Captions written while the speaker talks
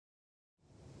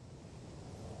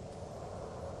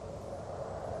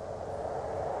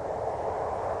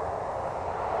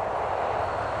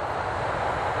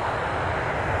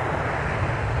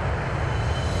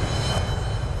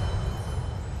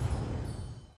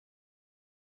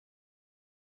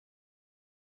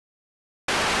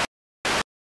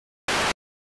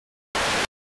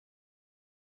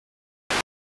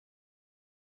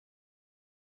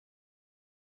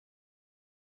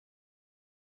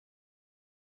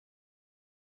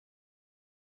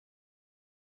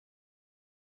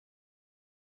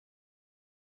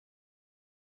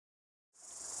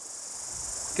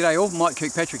G'day all, Mike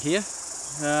Kirkpatrick here.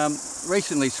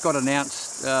 Recently Scott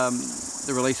announced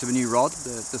the release of a new rod,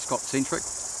 the Scott Centric.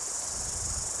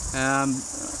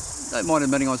 Don't mind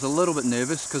admitting I was a little bit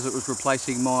nervous because it was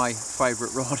replacing my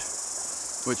favourite rod,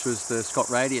 which was the Scott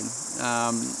Radian.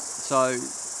 So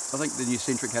I think the new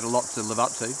Centric had a lot to live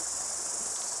up to.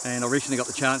 And I recently got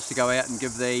the chance to go out and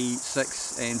give the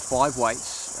 6 and 5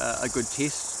 weights a good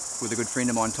test with a good friend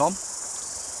of mine, Tom.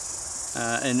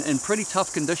 In pretty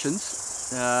tough conditions.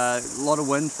 A lot of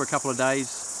wind for a couple of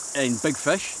days and big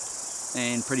fish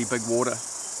and pretty big water.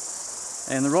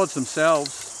 And the rods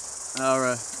themselves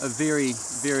are a very,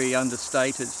 very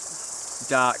understated,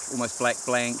 dark, almost black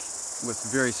blank with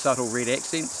very subtle red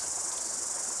accents.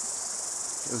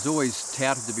 It was always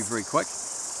touted to be very quick.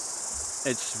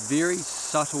 It's very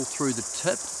subtle through the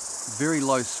tip, very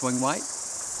low swing weight.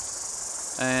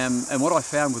 And what I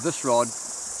found with this rod,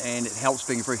 and it helps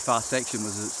being a very fast action,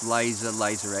 was it's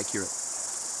laser accurate.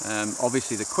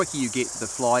 Obviously the quicker you get the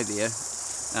fly there,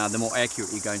 the more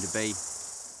accurate you're going to be.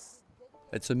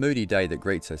 It's a moody day that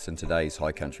greets us in today's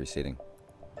high country setting.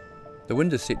 The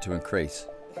wind is set to increase,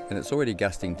 and it's already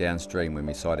gusting downstream when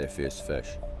we sight our first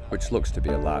fish, which looks to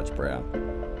be a large brown.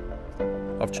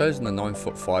 I've chosen the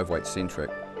 9-foot 5-weight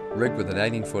Centric, rigged with an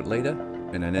 18-foot leader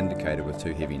and an indicator with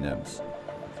 2 heavy nymphs.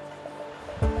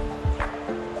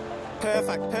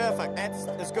 Perfect, that's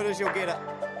as good as you'll get it.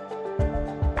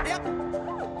 Yep.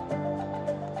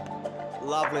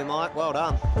 Lovely, Mike, well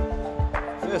done.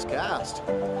 First cast.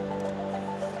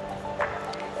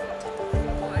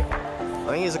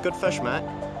 I think he's a good fish, mate.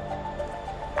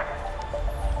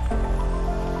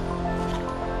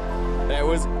 That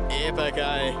was epic,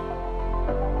 eh?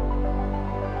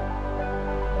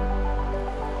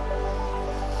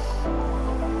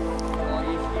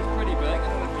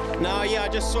 No, yeah, I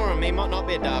just saw him. He might not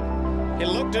be a dub. He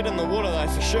looked it in the water though,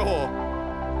 for sure.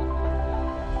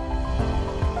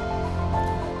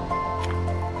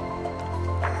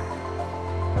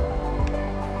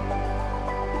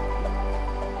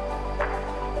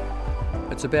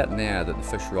 It's about now that the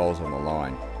fish rolls on the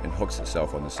line and hooks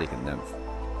itself on the second nymph.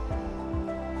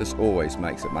 This always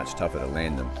makes it much tougher to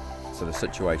land them, so the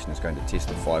situation is going to test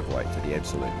the 5-weight to the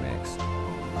absolute max.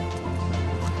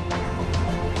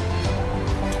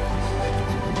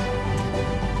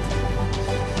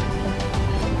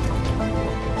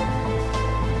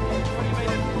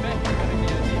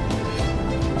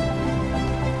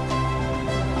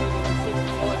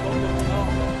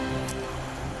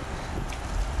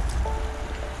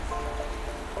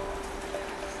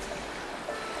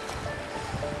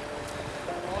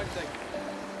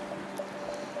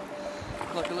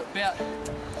 Look, about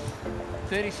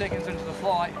 30 seconds into the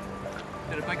flight,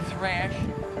 did a big thrash.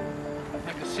 I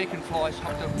think the second fly's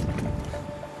hooked him.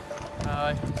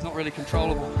 It's not really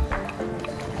controllable.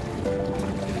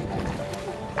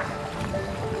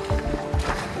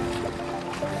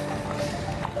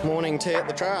 Morning tea at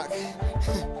the truck.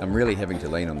 I'm really having to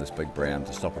lean on this big brown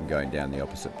to stop him going down the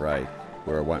opposite braid,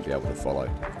 where I won't be able to follow.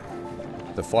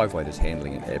 The 5-weight is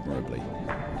handling it admirably.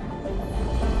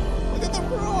 Look at the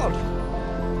rod!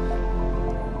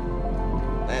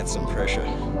 That's some pressure.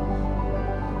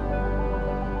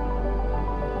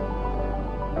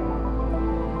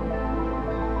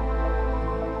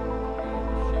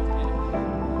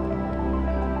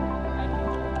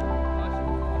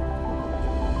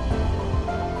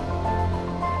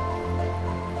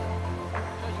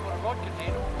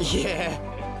 Yeah.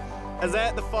 Is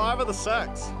that the 5 or the 6?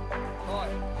 5.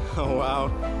 Oh wow.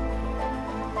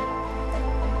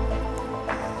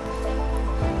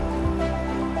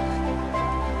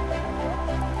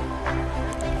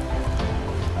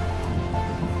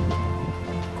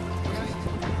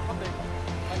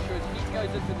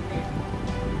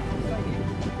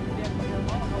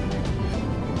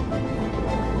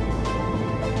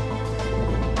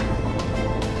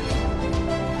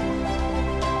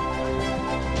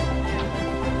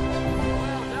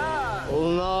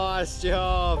 Nice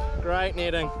job, great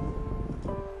netting.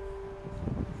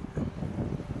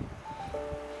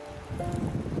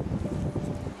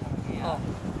 Oh,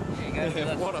 there you go.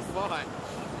 Yeah, what a fight.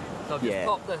 So I've just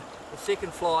popped the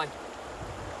second fly.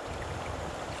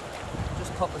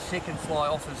 Just popped the second fly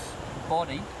off his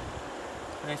body.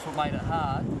 And that's what made it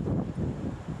hard.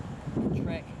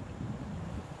 Track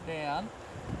down.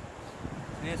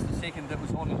 There's the second that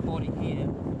was on his body here,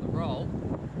 the roll.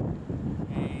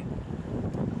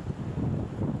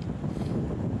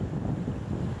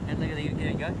 And look at the,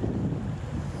 there you go.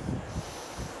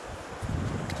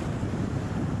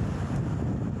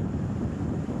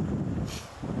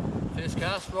 First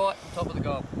cast right, top of the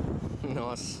gob.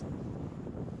 Nice.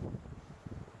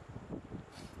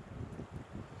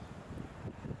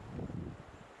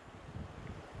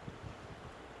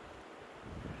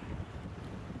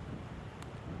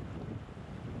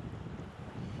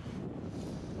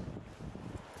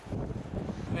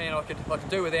 man, I could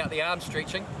do without the arm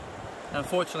stretching.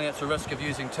 Unfortunately, it's a risk of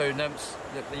using two nymphs.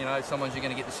 You know, sometimes you're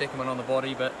going to get the second one on the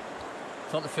body, but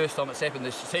it's not the first time it's happened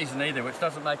this season either, which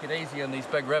doesn't make it easy in these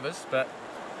big rivers, but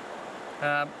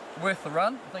worth the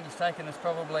run. I think he's taken us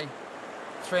probably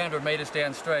 300 metres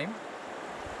downstream.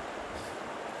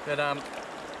 But I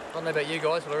don't know about you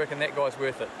guys, but I reckon that guy's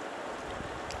worth it.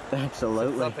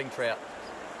 Absolutely. Thumping trout.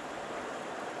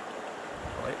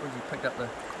 Right, where's he picked up the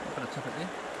bit of tippet there?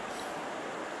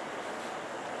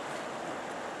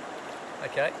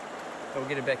 Okay, we'll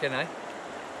get him back in, eh?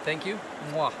 Thank you.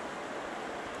 Mwah.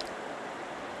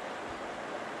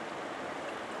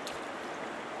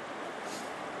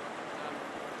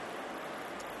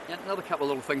 Another couple of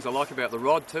little things I like about the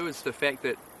rod too is the fact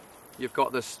that you've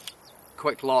got this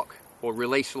quick lock or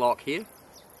release lock here,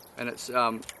 and it's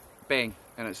bang,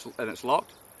 and it's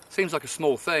locked. Seems like a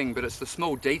small thing, but it's the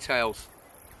small details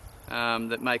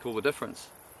that make all the difference.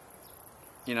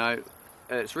 You know,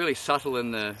 it's really subtle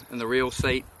in the reel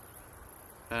seat,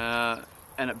 and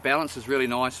it balances really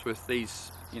nice with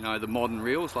these, you know, the modern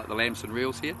reels like the Lamson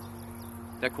reels here.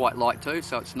 They're quite light too,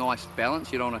 so it's nice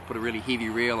balance. You don't want to put a really heavy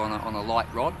reel on a light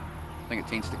rod. I think it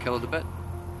tends to kill it a bit.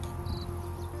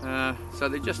 So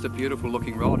they're just a beautiful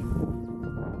looking rod.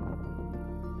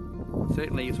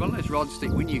 Certainly, it's one of those rods that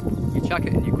when you chuck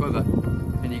it in your quiver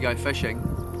and you go fishing,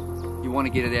 you want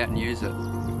to get it out and use it.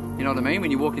 You know what I mean?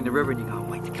 When you walk in the river and you go, oh,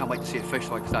 can't wait to see a fish,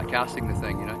 like start casting the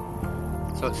thing, you know.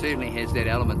 So it certainly has that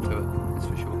element to it, that's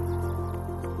for sure.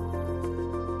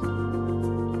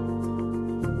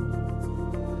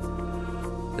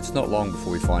 It's not long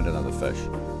before we find another fish,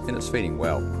 and it's feeding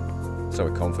well, so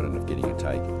we're confident of getting a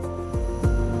take.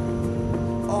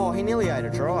 Oh, he nearly ate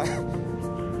a try.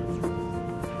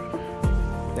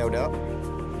 That'll do it.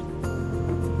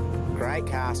 Great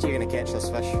cast, you're going to catch this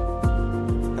fish.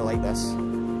 He'll eat this.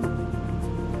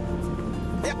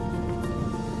 Yep.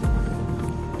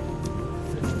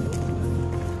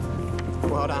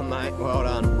 Well done, mate, well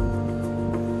done.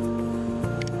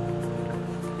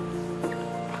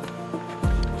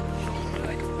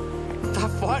 They're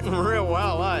fighting real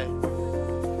well, eh?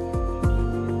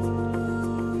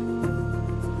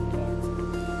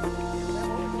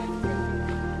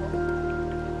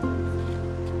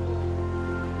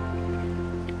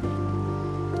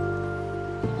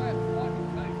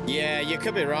 Yeah, you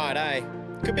could be right, eh?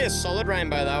 Could be a solid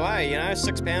rainbow though, eh? You know,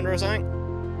 6 pounder or something.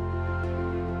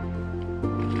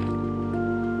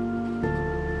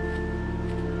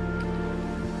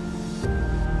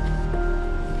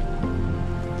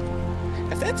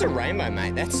 If that's a rainbow,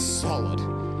 mate, that's solid.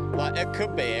 Like, it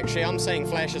could be, actually. I'm seeing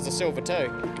flashes of silver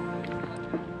too.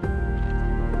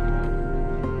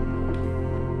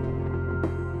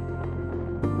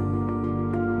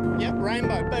 Yep,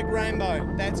 rainbow, big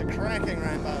rainbow. That's a cracking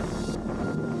rainbow.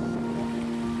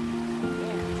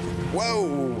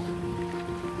 Whoa!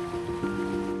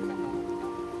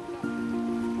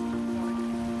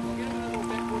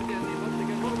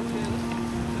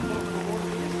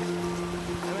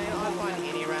 I mean, I find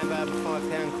any rainbow of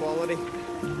 5 pound quality.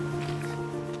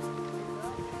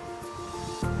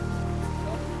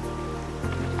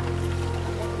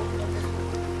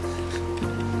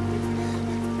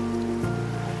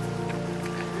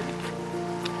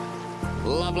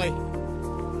 Lovely.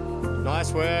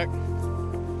 Nice work.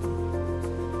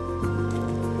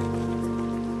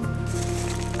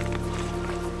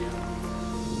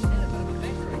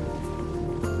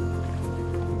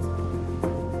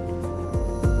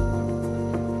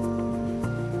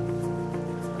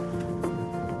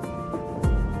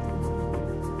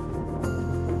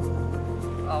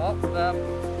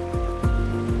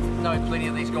 Know plenty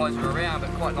of these guys are around, but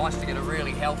quite nice to get a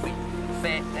really healthy,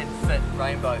 fat and fit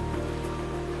rainbow.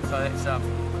 So that's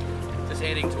just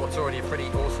adding to what's already a pretty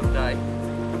awesome day.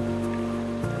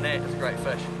 And that is a great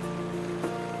fish.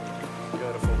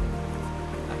 Beautiful.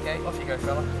 Okay, off you go,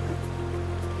 fella.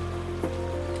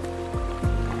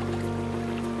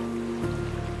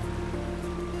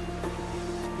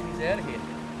 He's out of here.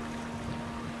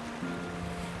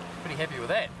 Pretty happy with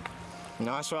that.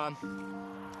 Nice one.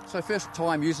 So first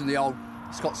time using the old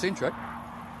Scott Centric.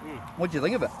 What do you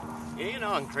think of it? Yeah,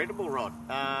 no, incredible rod.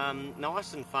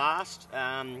 Nice and fast.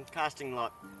 Casting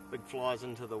like big flies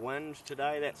into the wind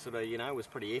today. That sort of, you know, was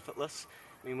pretty effortless.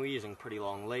 I mean, we're using pretty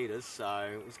long leaders, so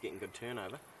it was getting good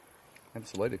turnover.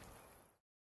 Absolutely.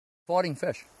 Fighting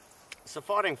fish. So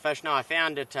fighting fish, no, I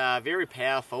found it very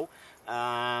powerful.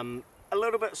 A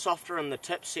little bit softer in the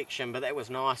tip section, but that was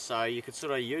nice, so you could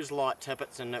sort of use light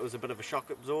tippets and it was a bit of a shock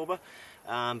absorber.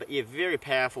 But yeah, very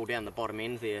powerful down the bottom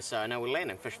end there, so no, we're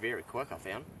landing fish very quick, I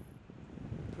found.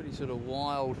 Pretty sort of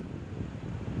wild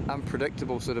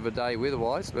unpredictable sort of a day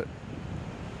weather-wise, but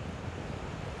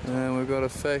we've got a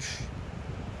fish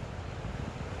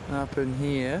up in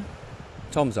here.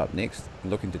 Tom's up next,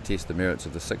 looking to test the merits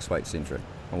of the 6-weight Centric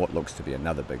on what looks to be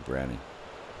another big brownie.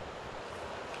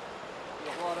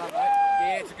 Well done, mate.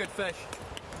 Yeah, it's a good fish.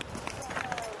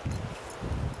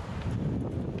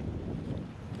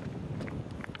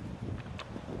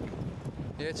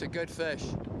 Yeah, it's a good fish.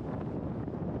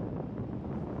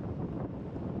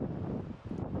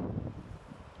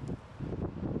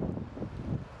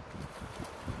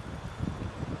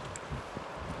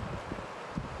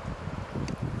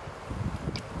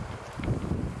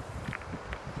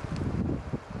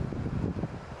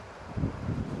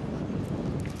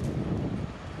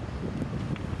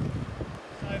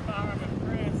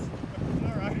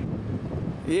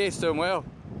 Yeah, he's doing well.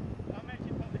 I'm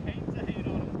actually put the heat ahead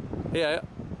on him. Yeah.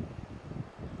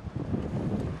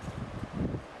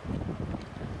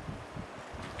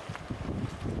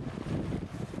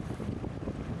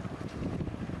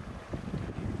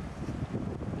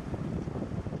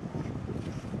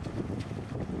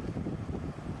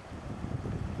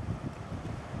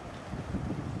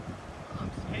 I'm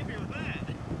happy with that.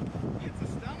 It's a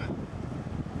stunner.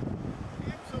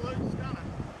 Absolute stunner.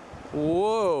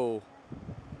 Whoa.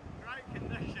 Great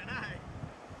condition, eh?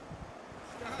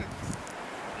 Stoked.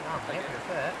 I'm happy with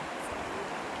that.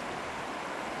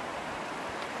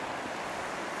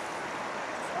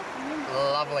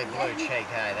 Lovely blue cheek,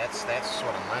 hey? That's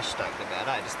what I'm most stoked about,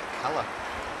 eh? Just the colour.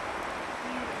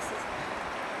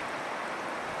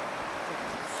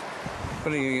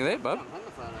 What do you think of that, bub?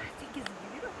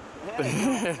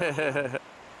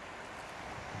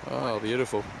 Oh,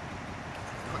 beautiful.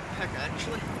 Quick pick,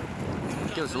 actually.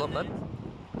 Give us a look, bud.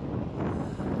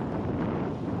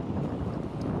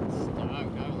 Stoked, over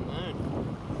the moon.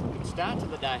 Good start to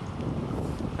the day.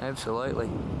 Absolutely.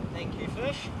 Thank you,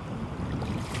 fish.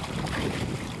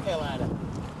 See you later.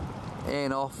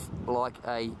 And off like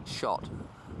a shot.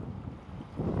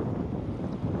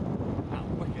 Oh,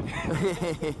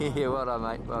 wicked. Yeah, well done,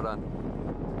 mate. Well done.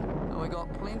 And we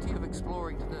got plenty of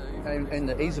exploring to do. And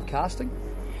the ease of casting?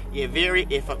 Yeah, very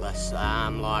effortless,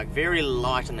 like very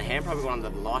light in the hand, probably one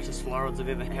of the lightest fly rods I've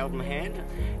ever held in my hand,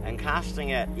 and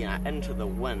casting it, you know, into the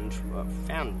wind, I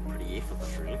found pretty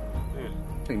effortless, really. Yeah.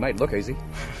 It made it look easy.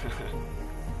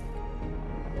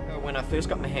 When I first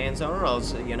got my hands on it, I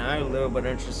was, you know, a little bit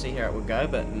interested to see how it would go,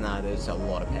 but no, there's a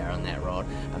lot of power on that rod.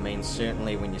 I mean,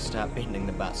 certainly when you start bending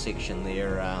the butt section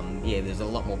there, yeah, there's a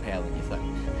lot more power than you think,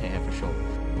 yeah, for sure.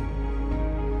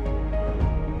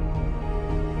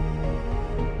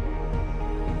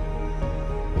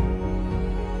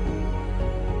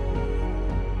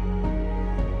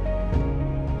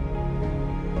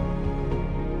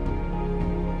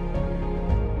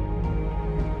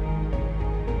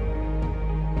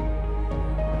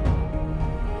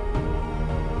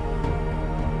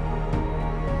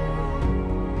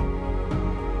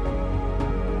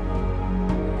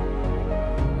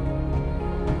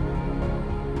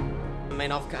 I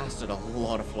mean, I've casted a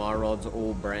lot of fly rods,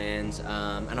 all brands,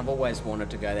 and I've always wanted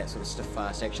to go that sort of stiff,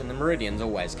 fast action. The Meridian's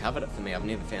always covered it for me. I've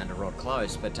never found a rod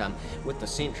close, but with the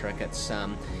Centric, it's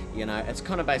you know, it's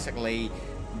kind of basically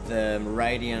the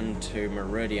Meridian to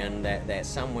Meridian, that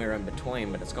somewhere in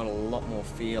between, but it's got a lot more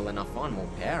feel, and I find more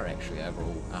power actually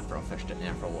overall after I've fished it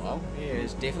now for a while. Yeah,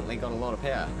 it's definitely got a lot of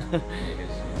power.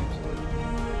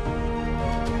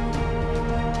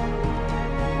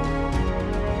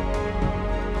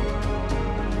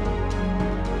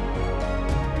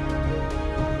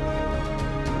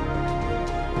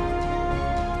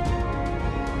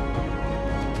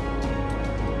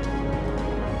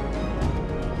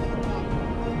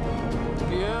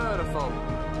 Beautiful.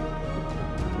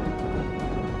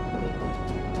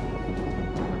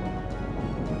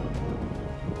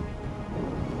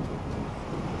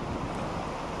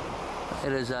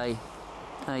 It is a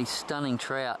stunning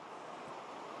trout.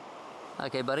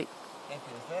 Okay, buddy. Happy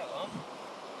with that one.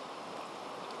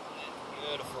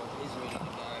 Beautiful. He's ready to go.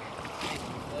 Thank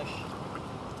you, fish.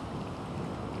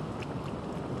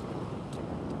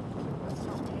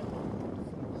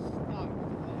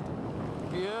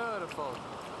 Beautiful.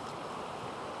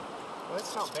 Well,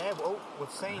 that's not bad. Well, we've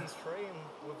seen 3 and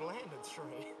we've landed 3.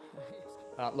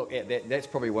 Look, that's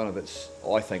probably one of its,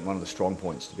 I think, one of the strong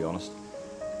points, to be honest.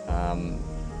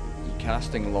 You're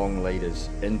casting long leaders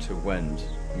into wind,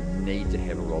 you need to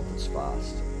have a rod that's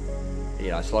fast.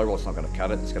 You know, slow rod's not going to cut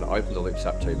it, it's going to open the loops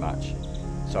up too much.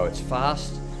 So it's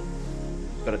fast,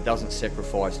 but it doesn't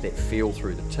sacrifice that feel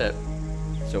through the tip.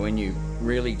 So when you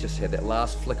really just have that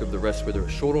last flick of the wrist, whether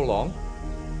it's short or long,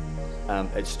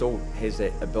 it still has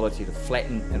that ability to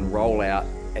flatten and roll out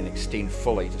and extend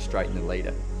fully to straighten the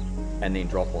leader and then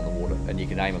drop on the water. And you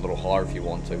can aim a little higher if you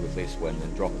want to with less wind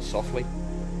and drop it softly,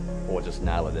 or just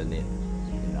nail it in there,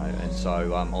 you know. And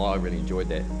so I really enjoyed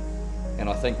that. And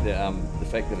I think that the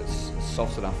fact that it's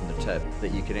soft enough in the tip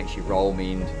that you can actually roll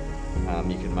mend,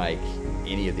 you can make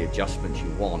any of the adjustments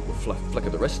you want with flick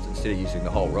of the wrist instead of using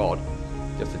the whole rod.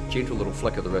 Just a gentle little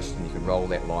flick of the wrist and you can roll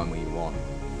that line where you want.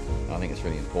 And I think it's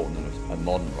really important in a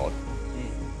modern rod.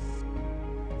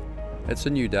 It's a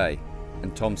new day,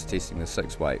 and Tom's testing the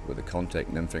 6-weight with a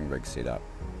contact nymphing rig set up.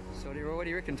 So what do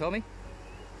you reckon, Tommy?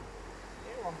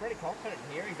 Yeah, well, I'm pretty confident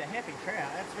here. He's a happy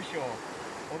trout, that's for sure.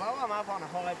 Although I'm up on a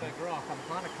high big rock, I'm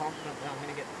kind of confident that I'm going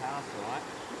to get the cast right.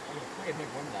 I've got a pretty big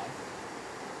window.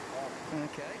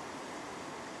 Okay.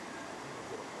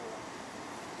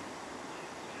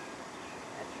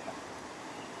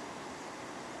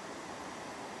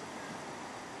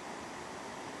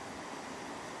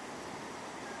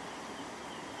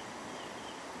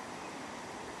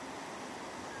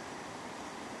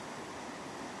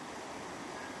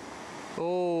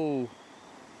 Oh.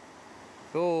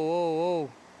 Oh.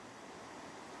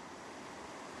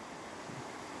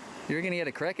 You reckon he had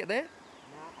a crack at that? No,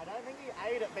 I don't think he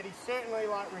ate it, but he certainly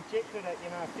rejected it, you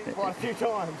know, quite a few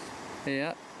times.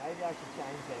 Yeah. Maybe I should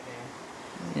change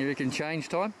that now. You reckon change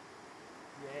time?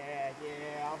 Yeah,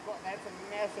 that's a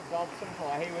massive Dobson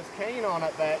fly. He was keen on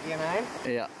it, but you know.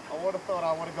 Yeah. I would have thought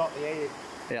I would have got the egg.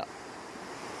 Yeah.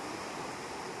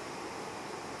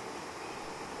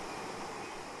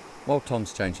 While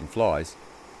Tom's changing flies,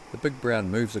 the big brown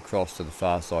moves across to the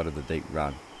far side of the deep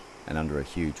run and under a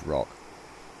huge rock.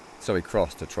 So we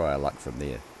crossed to try our luck from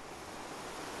there.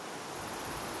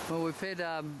 Well, we've had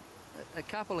a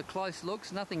couple of close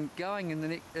looks, nothing going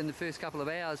in the first couple of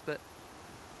hours, but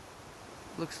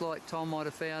looks like Tom might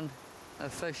have found a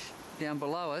fish down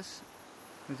below us,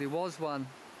 because there was one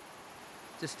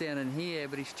just down in here,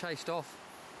 but he's chased off.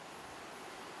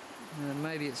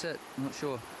 Maybe it's it, I'm not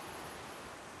sure.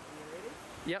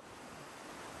 Yep.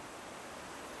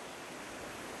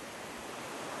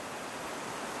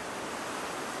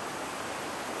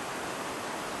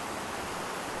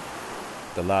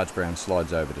 The large brown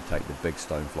slides over to take the big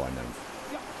stonefly nymph.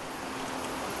 Yep.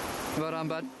 Well done,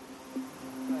 bud.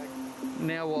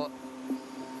 Now what?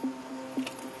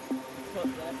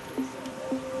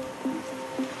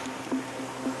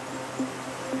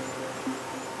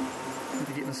 Need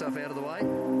to get myself out of the way.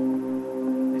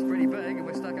 It's pretty big and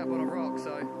we're stuck up on a rock,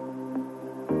 so...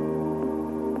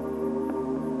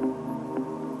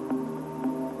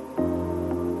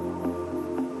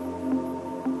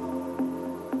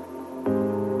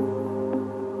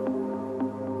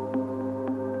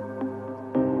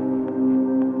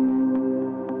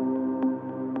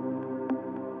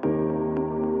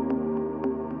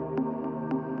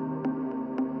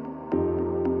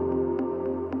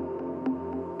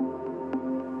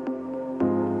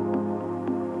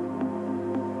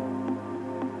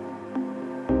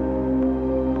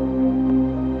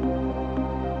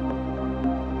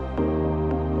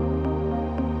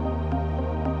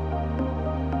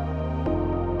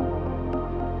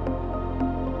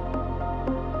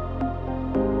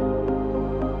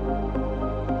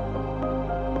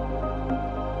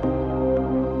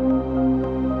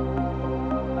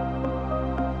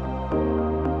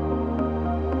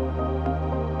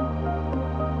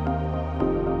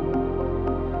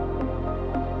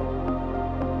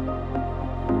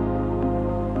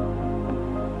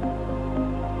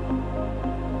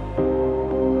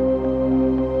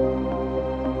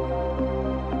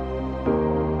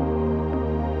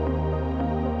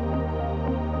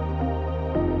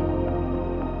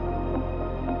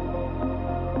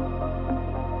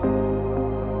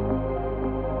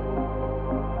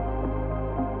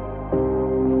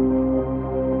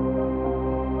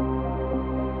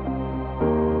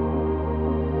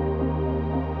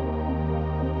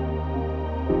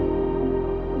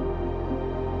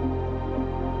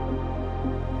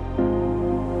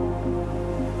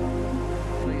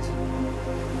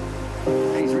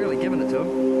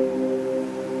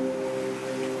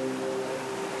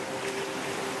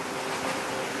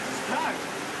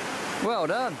 Well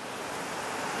done.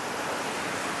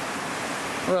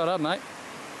 Well done, mate.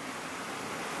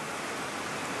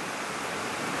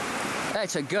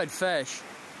 That's a good fish.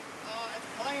 Oh, it's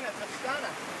clean, it's a stunner.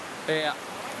 Yeah.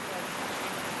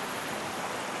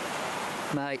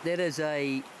 Mate, that is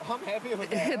a... I'm happy with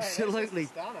that. Absolutely.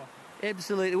 That's a stunner.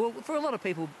 Absolutely. Well, for a lot of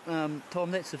people,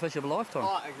 Tom, that's the fish of a lifetime.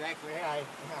 Oh, exactly, eh?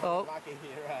 Oh. Lucky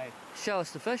here, eh? Show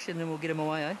us the fish and then we'll get him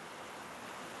away, eh?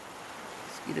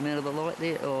 Let's get him out of the light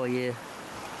there. Oh, yeah.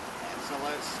 That's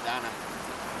absolute stunner.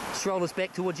 Just roll us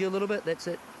back towards you a little bit, that's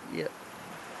it. Yep.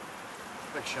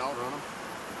 Big shoulder on him.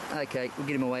 Okay, we'll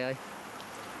get him away, eh?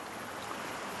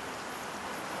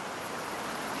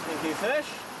 Thank you, fish.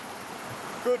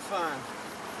 Good fun.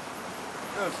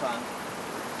 Good fun.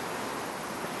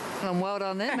 Well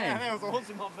done that, man. That was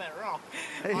awesome off that rock.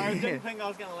 I didn't think I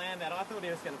was going to land that. I thought he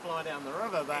was going to fly down the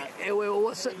river, but... Yeah, we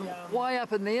were sitting way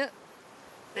up in there.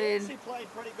 He actually played a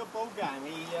pretty good ball game.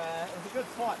 It was a good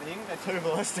fight, but he didn't go too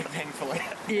ballistic, thankfully.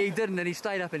 Yeah, he didn't, and he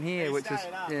stayed up in here, He which was...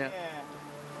 stayed up, yeah. yeah.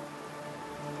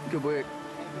 Good work.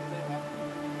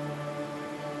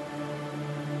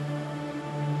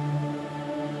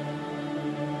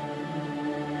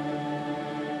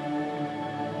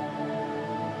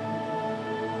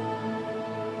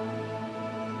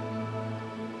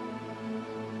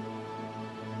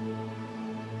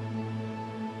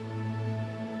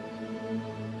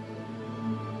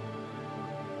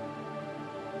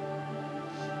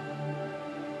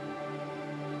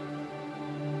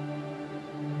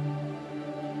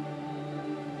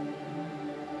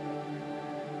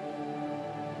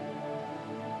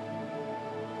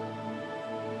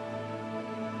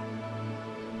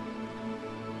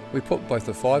 We put both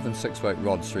the 5 and 6 weight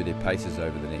rods through their paces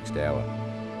over the next hour,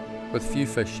 with few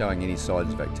fish showing any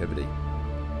signs of activity,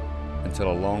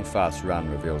 until a long fast run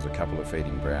reveals a couple of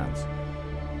feeding browns.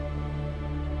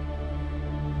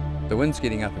 The wind's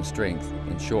getting up in strength,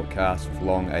 and short casts with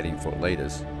long 18-foot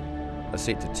leaders are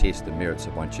set to test the merits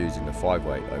of my choosing the 5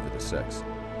 weight over the 6.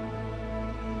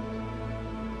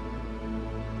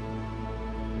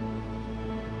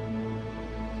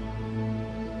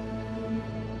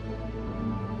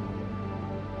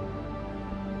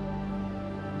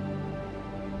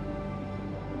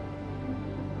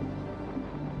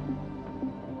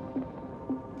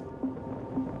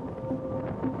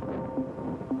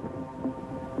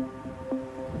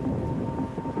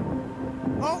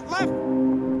 Oh, left!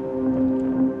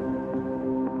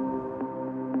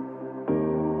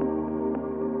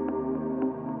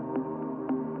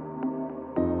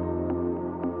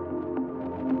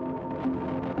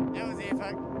 That was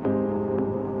epic.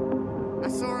 I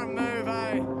saw him move,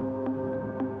 eh?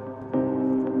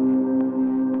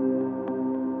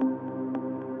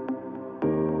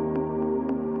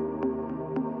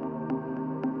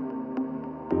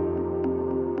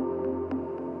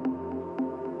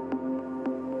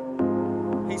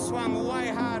 He swung way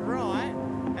hard right,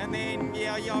 and then,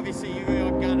 yeah, obviously you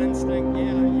got gut instinct,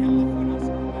 yeah, you look when I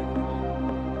saw him move right.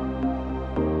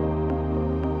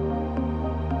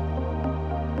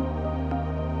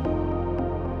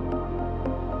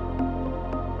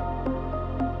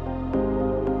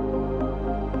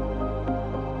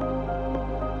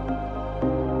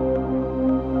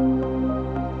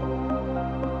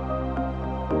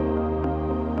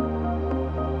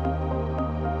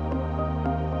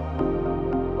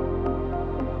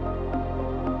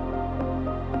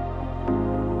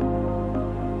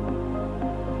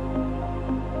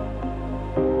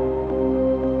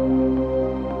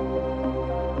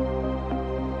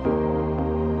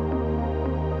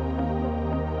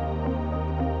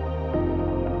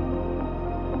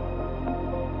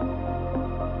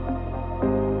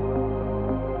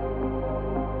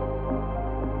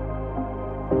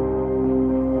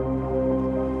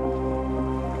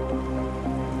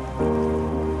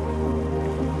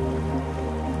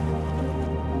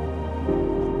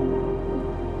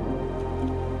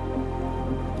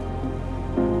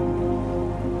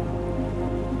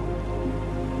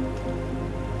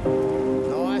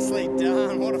 Nicely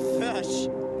done, what a fish.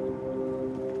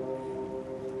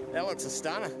 That looks a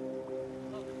stunner.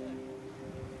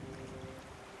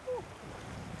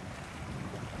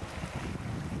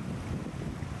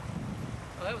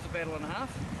 Well, that was a battle and a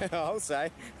half. I'll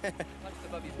say. Much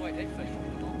above his weight, that fish.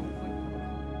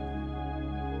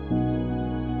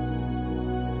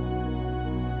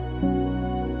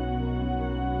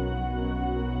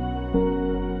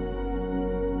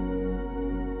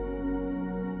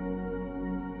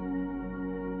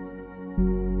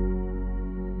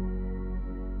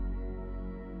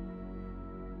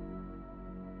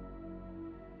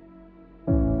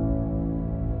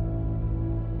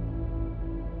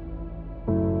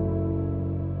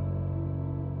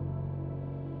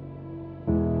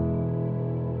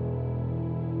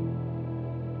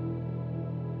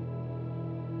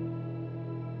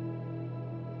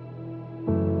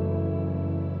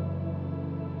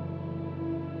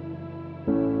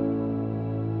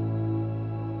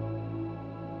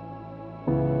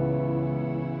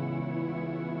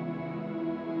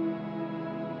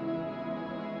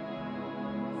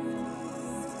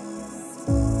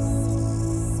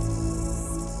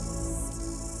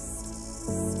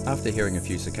 After hearing a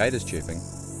few cicadas chirping,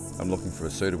 I'm looking for a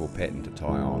suitable pattern to tie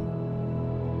on.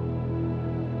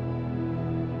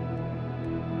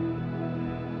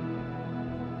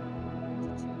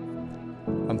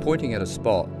 I'm pointing at a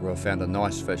spot where I found a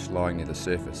nice fish lying near the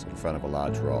surface in front of a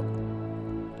large rock.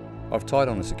 I've tied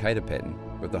on a cicada pattern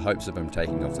with the hopes of him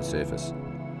taking off the surface.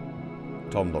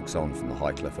 Tom looks on from the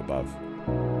high cliff above.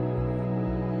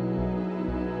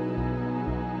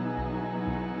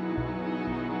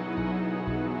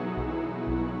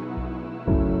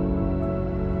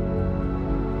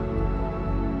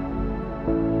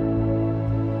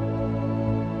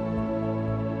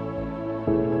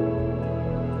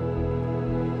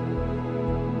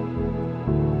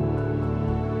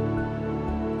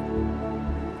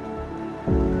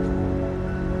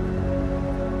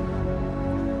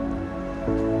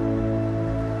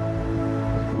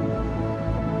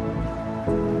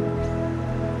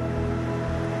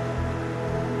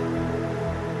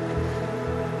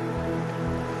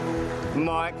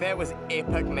 Mike, that was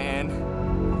epic, man.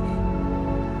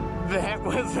 That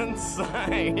was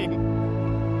insane.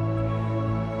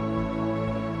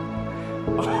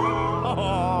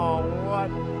 Oh, what?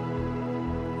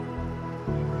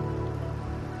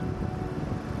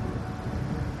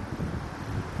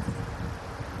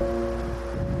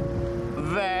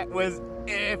 That was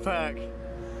epic.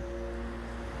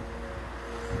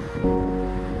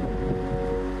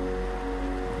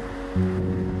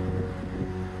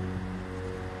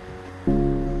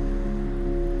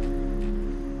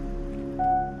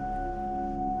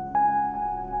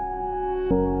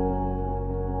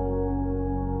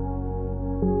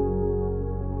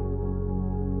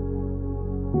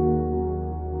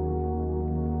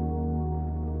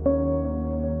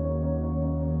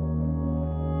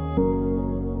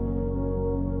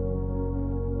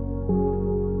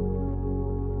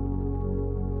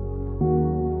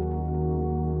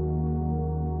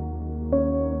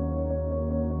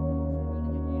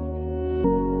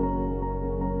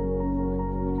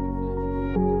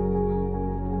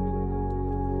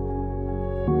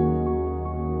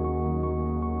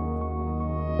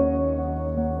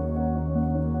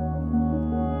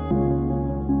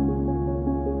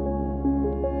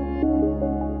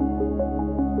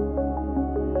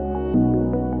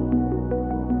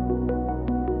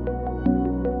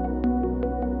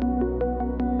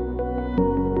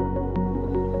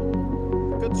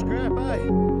 Good scrap, eh?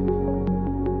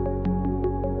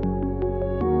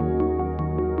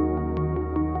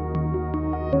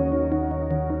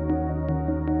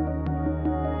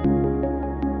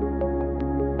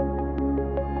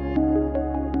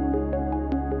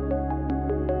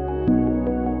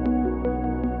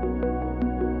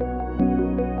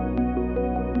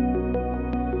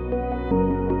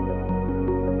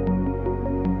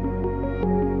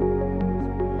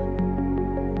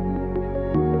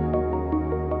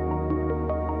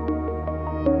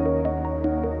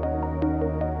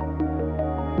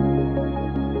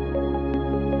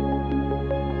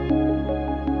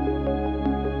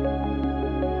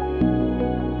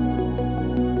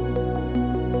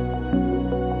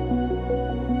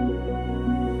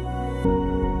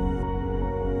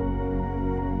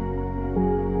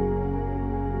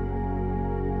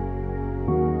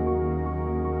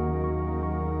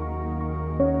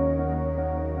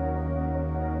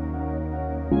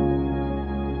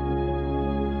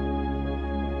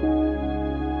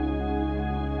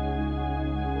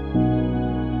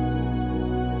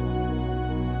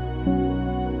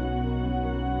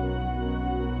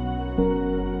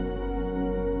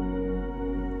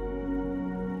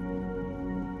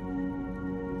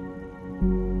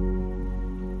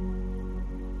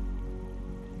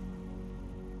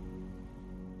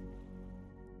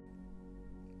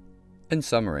 In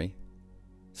summary,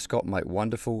 Scott make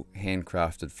wonderful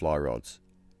handcrafted fly rods,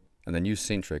 and the new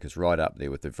Centric is right up there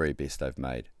with the very best they've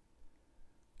made.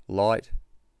 Light,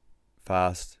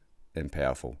 fast and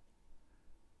powerful.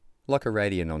 Like a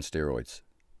Radian on steroids.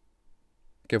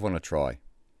 Give one a try.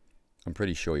 I'm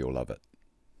pretty sure you'll love it.